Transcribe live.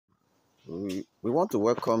We want to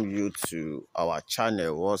welcome you to our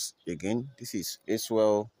channel once again. This is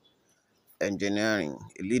Acewell Engineering,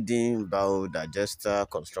 a leading biodigester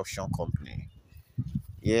construction company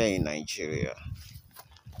here in Nigeria.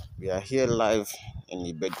 We are here live in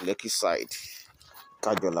the Lekki side,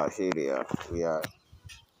 Kajola area. We are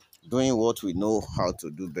doing what we know how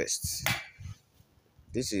to do best.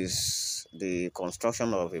 This is the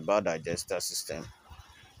construction of a biodigester system,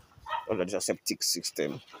 or a septic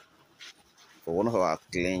system, for one of our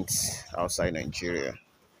clients outside Nigeria.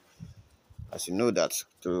 As you know that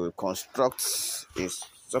to construct a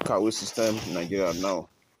soakaway system in Nigeria now,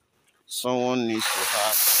 someone needs to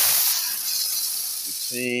have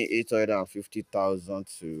between 850,000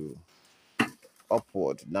 to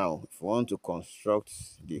upward. Now, if you want to construct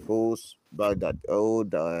the whole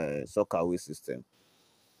soakaway system,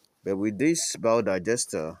 but with this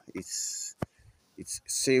biodigester, it's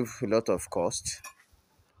save a lot of cost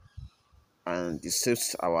and it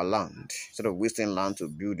saves our land instead of wasting land to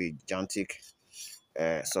build a gigantic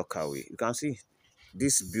soakaway. You can see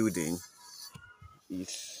this building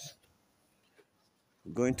is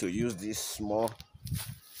going to use this small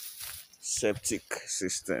septic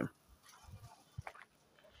system.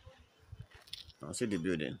 Now see the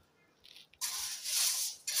building.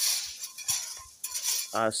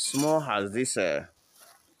 As small as this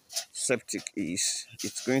septic is,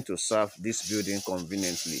 it's going to serve this building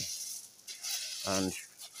conveniently, and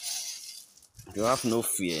you have no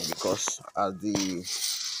fear because as the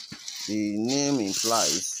name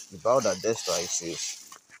implies, the biodigester is a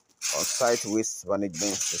on-site waste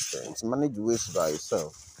management system. It's managed waste by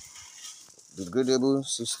itself. Biodegradable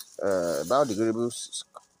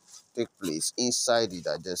take place inside the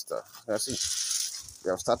digester. You see, we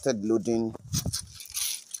have started loading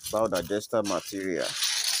biodigester material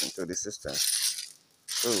into the system.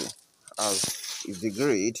 So, as it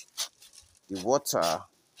degrades, the water,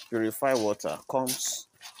 purified water, comes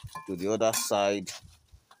to the other side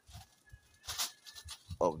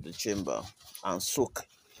of the chamber and soak.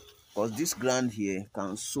 Because this ground here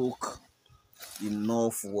can soak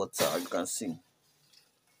enough water. You can see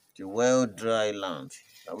the well dry land.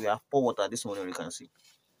 We have poured water this morning. You can see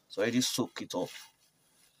it's already soak it up.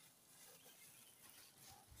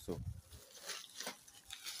 So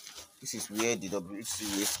this is where the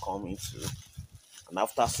WC waste come into, and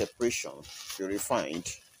after separation, purified,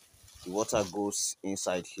 the water goes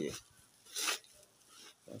inside here.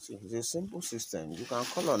 See, it's a simple system. You can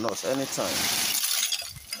call on us anytime.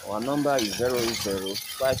 Our number is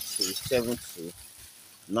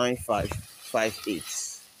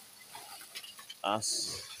 08052729558.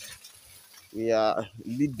 As we are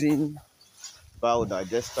leading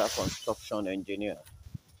biodigester construction engineer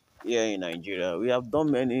here in Nigeria, we have done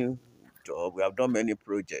many jobs, we have done many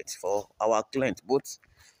projects for our clients, both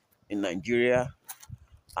in Nigeria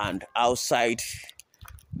and outside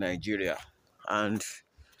Nigeria. And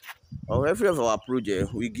on every of our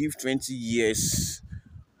project, we give 20 years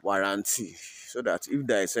warranty, so that if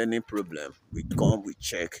there is any problem, we come, we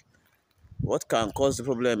check. What can cause the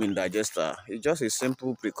problem in digester? It's just a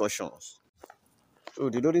simple precautions. So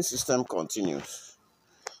the loading system continues,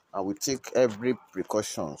 and we take every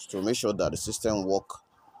precautions to make sure that the system work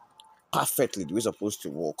perfectly the way it's supposed to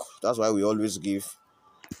work. That's why we always give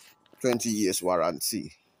 20 years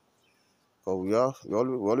warranty. But we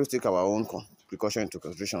always take our own precaution into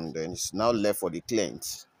consideration. Then it's now left for the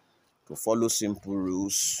client to follow simple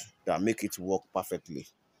rules that make it work perfectly.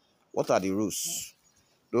 What are the rules?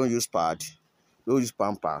 Don't use pad, don't use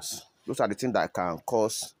pampers. Those are the things that can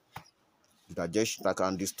cause digestion, that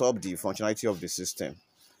can disturb the functionality of the system.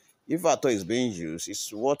 If at all is being used, it's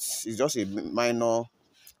just a minor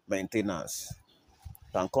maintenance.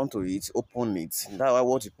 You can come to it, open it. That's why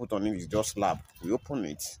what you put on it is just slab. We open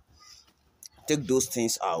it, take those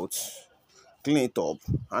things out, clean it up,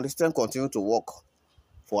 and the system continue to work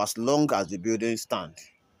for as long as the building stand.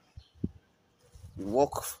 We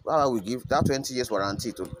work. That's why we give that 20 years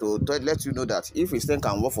warranty to let you know that if a system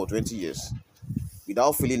can work for 20 years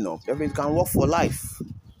without filling up, then it can work for life.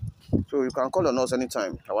 So you can call on us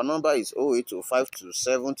anytime. Our number is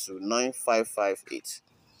 08052729558.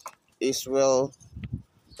 Acewell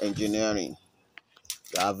Engineering.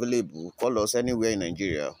 We are available. Call us anywhere in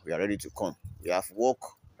Nigeria. We are ready to come. We have work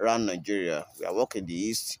around Nigeria. We are working in the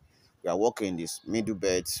east. We are working in the middle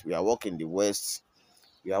belt. We are working in the west.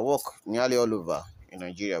 We are work nearly all over in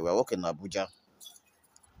Nigeria. We are working in Abuja.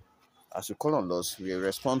 As you call on us, we will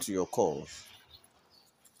respond to your calls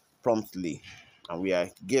promptly, and we are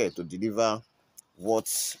geared to deliver what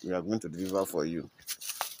we are going to deliver for you.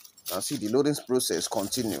 And see, the loading process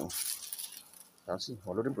continue. And see,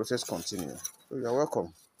 our loading process continue. So you are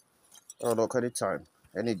welcome. Oh, look, anytime,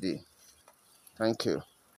 any day. Thank you.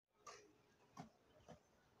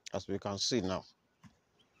 As we can see now,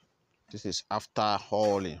 this is after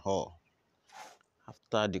hauling haul.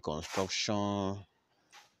 After the construction,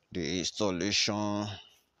 the installation,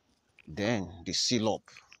 then the seal up.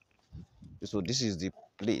 So this is the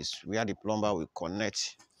place where the plumber will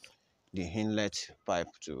connect the inlet pipe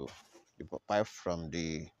to the pipe from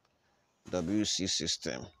the WC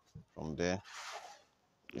system. From there,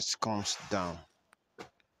 it comes down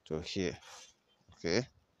to here, okay?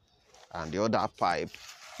 And the other pipe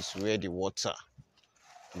is where the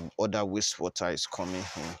other wastewater is coming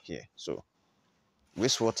in here. So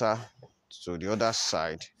wastewater to the other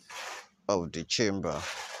side of the chamber,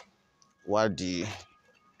 while the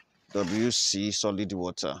WC solid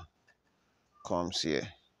water comes here.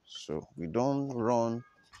 So we don't run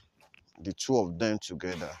the two of them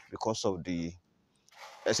together because of the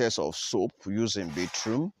excess of soap used in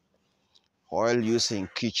bedroom, oil used in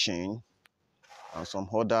kitchen, and some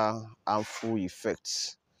other harmful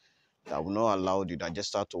effects that will not allow the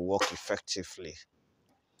digester to work effectively.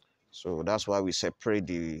 So that's why we separate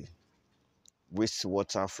the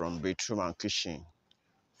wastewater from bedroom and kitchen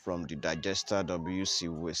from the digester WC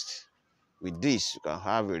waste. With this, you can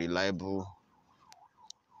have a reliable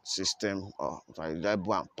system, or a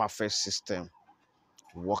reliable and perfect system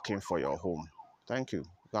working for your home. Thank you.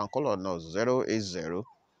 You can call on us 080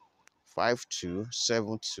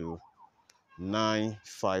 5272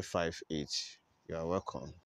 9558. You are welcome.